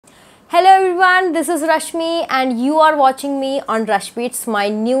Hello everyone, this is Rashmi and you are watching me on Rashmi. It's my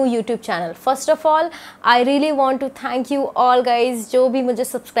new YouTube channel. First of all, I really want to thank you all guys जो भी मुझे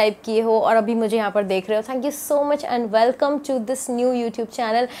subscribe किए हो और अभी मुझे यहाँ पर देख रहे हो. Thank you so much and welcome to this new YouTube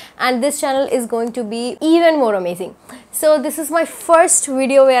channel, and this channel is going to be even more amazing. So this is my first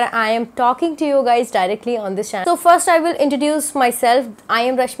video where I am talking to you guys directly on this channel. So first I will introduce myself. I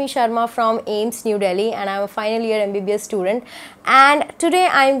am Rashmi Sharma from AIIMS New Delhi and I am a final year MBBS student, and today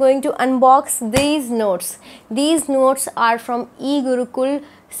I am going to unbox these notes. These notes are from E.Gurukul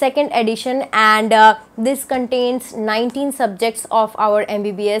second edition, and this contains 19 subjects of our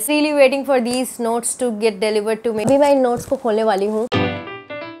MBBS. Really waiting for these notes to get delivered to me. अभी मैं इन notes को खोलने वाली हूँ.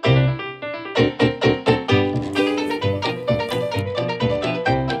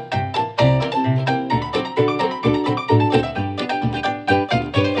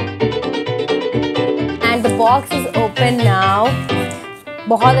 And the box is open now.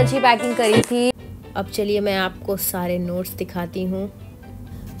 बहुत अच्छी packing करी थी. अब चलिए मैं आपको सारे नोट्स दिखाती हूँ.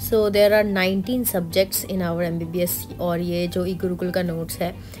 So there are 19 subjects in our MBBS, और ये जो ई गुरुकुल का नोट्स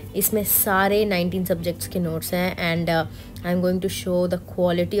है इसमें सारे 19 सब्जेक्ट्स के नोट्स हैं. And I am going to show the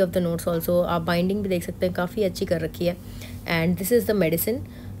quality of the notes also. आप बाइंडिंग भी देख सकते हैं, काफ़ी अच्छी कर रखी है. And this is the medicine,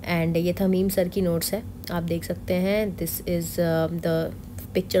 and ये थमीम सर की नोट्स है, आप देख सकते हैं. This is the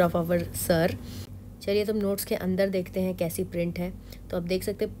picture of hour sir. चलिए तुम नोट्स के अंदर देखते हैं कैसी प्रिंट है. तो आप देख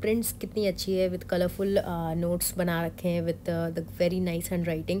सकते हैं प्रिंट्स कितनी अच्छी है, विद कलरफुल नोट्स बना रखे हैं with the very nice hand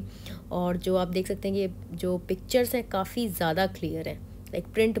writing. और जो आप देख सकते हैं कि ये जो पिक्चर्स हैं काफ़ी ज़्यादा क्लियर है.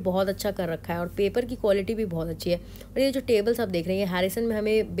 लाइक प्रिंट बहुत अच्छा कर रखा है और पेपर की क्वालिटी भी बहुत अच्छी है. और ये जो टेबल्स आप देख रहे हैं, हैरिसन में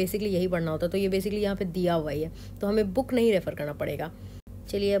हमें बेसिकली यही पढ़ना होता है, तो ये बेसिकली यहाँ पे दिया हुआ ही है, तो हमें बुक नहीं रेफ़र करना पड़ेगा.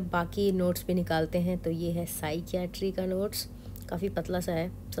 चलिए अब बाकी नोट्स भी निकालते हैं. तो ये है साइकियाट्री का नोट्स, काफ़ी पतला सा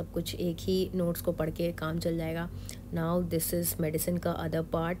है, सब कुछ एक ही नोट्स को पढ़ के काम चल जाएगा. नाउ दिस इज़ मेडिसिन का other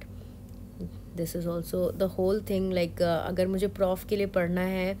part. This is also the whole thing. Like अगर मुझे प्रॉफ के लिए पढ़ना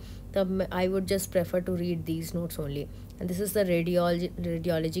है तब I would just prefer to read these notes only. And this is the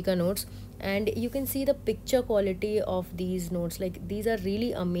radiology का notes, and you can see the picture quality of these notes. Like these are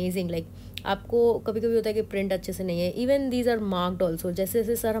really amazing. Like आपको कभी कभी होता है कि print अच्छे से नहीं है. Even these are marked also. जैसे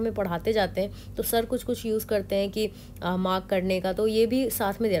जैसे सर हमें पढ़ाते जाते हैं तो सर कुछ यूज़ करते हैं कि मार्क करने का, तो ये भी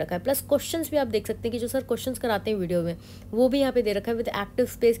साथ में दे रखा है. प्लस क्वेश्चंस भी आप देख सकते हैं कि जो सर क्वेश्चंस कराते हैं वीडियो में, वो भी यहाँ पे दे रखा है विद एक्टिव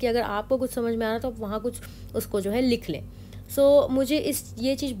स्पेस, कि अगर आपको कुछ समझ में आ रहा है तो आप वहाँ कुछ उसको जो है लिख लें. सो मुझे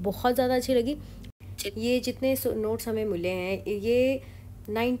ये चीज़ बहुत ज़्यादा अच्छी लगी. ये जितने नोट्स हमें मिले हैं ये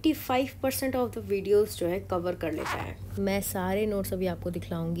 95% ऑफ द वीडियोस जो है कवर कर लेता है. मैं सारे नोट्स अभी आपको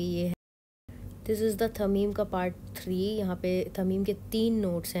दिखलाऊंगी. ये है, दिस इज़ द थमीम का पार्ट 3. यहाँ पे थमीम के 3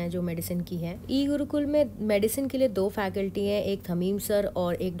 नोट्स हैं जो मेडिसिन की हैं. ई गुरुकुल में मेडिसिन के लिए 2 फैकल्टी हैं, एक थमीम सर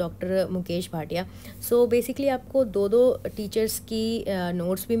और एक doctor Mukesh Bhatia. So basically आपको 2 टीचर्स की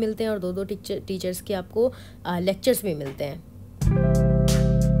नोट्स भी मिलते हैं और 2 टीचर्स के आपको लेक्चर्स भी मिलते हैं.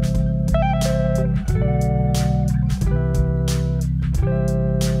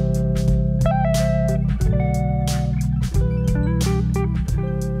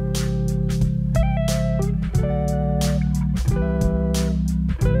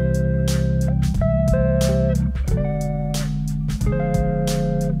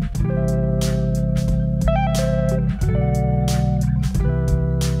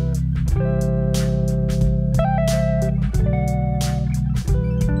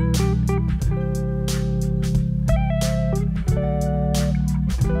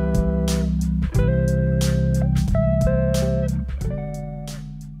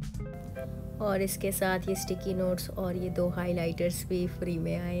 और इसके साथ ये स्टिकी नोट्स और ये 2 हाइलाइटर्स भी फ्री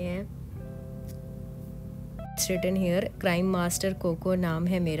में आए हैं. It's written here, crime master cocoa नाम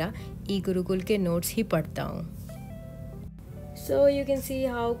है मेरा, ई गुरुकुल के नोट्स ही पढ़ता हूँ. So you can see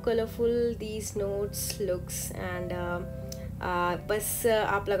how colourful these notes looks. And बस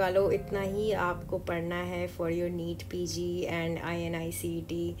आप लगा लो इतना ही आपको पढ़ना है for your NEET PG and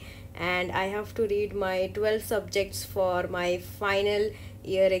INI-CET. And I have to read my 12 subjects for my final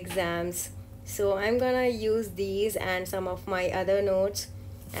year exams. So I'm gonna use these and some of my other notes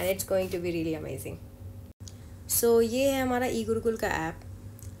and it's going to be really amazing. So ये है हमारा ई गुरुकुल का app,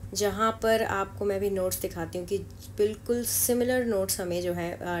 जहाँ पर आपको मैं भी notes दिखाती हूँ कि बिल्कुल सिमिलर नोट्स हमें जो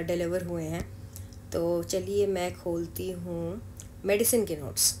है डिलीवर हुए हैं. तो चलिए मैं खोलती हूँ मेडिसिन के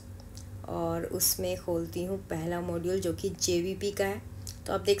नोट्स और उसमें खोलती हूँ पहला मॉड्यूल जो कि JVP का है.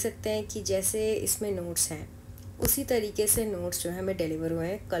 तो आप देख सकते हैं कि जैसे इसमें नोट्स हैं उसी तरीके से नोट्स जो है हमें डिलीवर हुए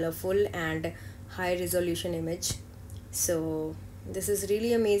हैं, colourful and high resolution image. So this is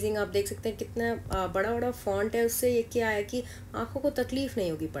really amazing. आप देख सकते हैं कितना बड़ा बड़ा फॉन्ट है. उससे ये क्या है कि आँखों को तकलीफ़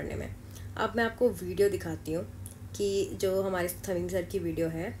नहीं होगी पढ़ने में. अब मैं आपको वीडियो दिखाती हूँ कि जो हमारे थमीम सर की वीडियो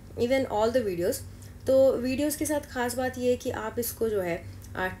है, इवन ऑल द वीडियोस। तो वीडियोस के साथ ख़ास बात ये है कि आप इसको जो है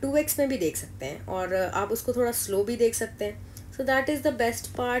 2x में भी देख सकते हैं और आप उसको थोड़ा स्लो भी देख सकते हैं। So that is the best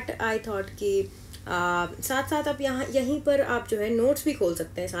part. I thought कि साथ साथ आप यहीं पर आप जो है नोट्स भी खोल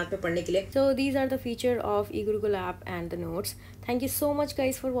सकते हैं साथ में पढ़ने के लिए। So these are the feature of E.Gurukul app and the notes. Thank you so much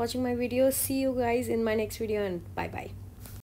guys for watching my video. C you guys in my next video and bye bye.